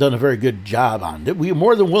we've not done a very good job on. We're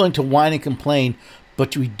more than willing to whine and complain,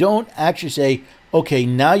 but we don't actually say, okay,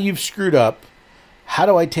 now you've screwed up. How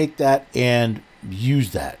do I take that and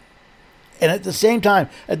use that? And at the same time,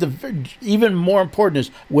 even more important is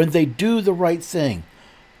when they do the right thing,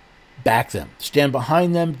 back them, stand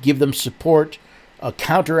behind them, give them support,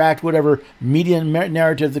 counteract whatever media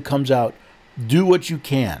narrative that comes out. Do what you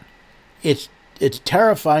can. It's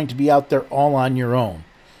terrifying to be out there all on your own.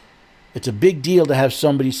 It's a big deal to have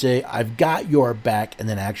somebody say, I've got your back, and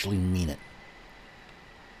then actually mean it.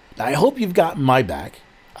 Now, I hope you've got my back.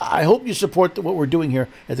 I hope you support what we're doing here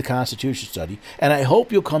at the Constitution Study, and I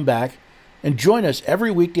hope you'll come back and join us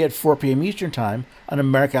every weekday at 4 p.m. Eastern Time on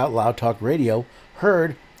America Out Loud Talk Radio,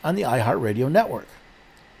 heard on the iHeartRadio network.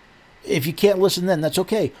 If you can't listen then, that's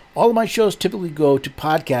okay. All of my shows typically go to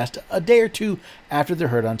podcast a day or two after they're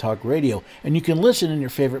heard on Talk Radio, and you can listen in your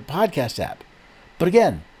favorite podcast app. But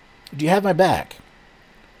again, do you have my back?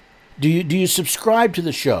 Do you subscribe to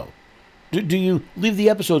the show? Do you leave the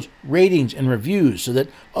episodes ratings and reviews so that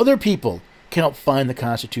other people can help find the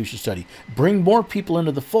Constitution Study, bring more people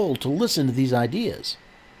into the fold to listen to these ideas?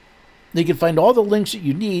 You can find all the links that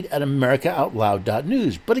you need at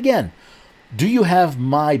americaoutloud.news. But again, do you have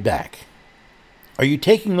my back? Are you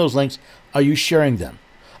taking those links? Are you sharing them?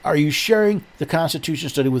 Are you sharing the Constitution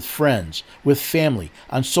Study with friends, with family,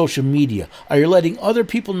 on social media? Are you letting other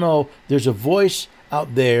people know there's a voice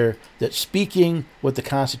out there that's speaking what the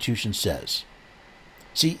Constitution says?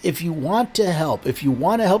 See, if you want to help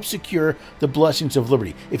secure the blessings of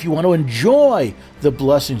liberty, if you want to enjoy the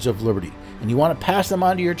blessings of liberty, and you want to pass them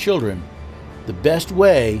on to your children, the best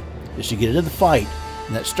way is to get into the fight,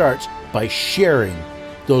 and that starts by sharing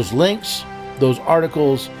those links, those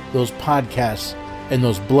articles, those podcasts, and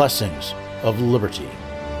those blessings of liberty.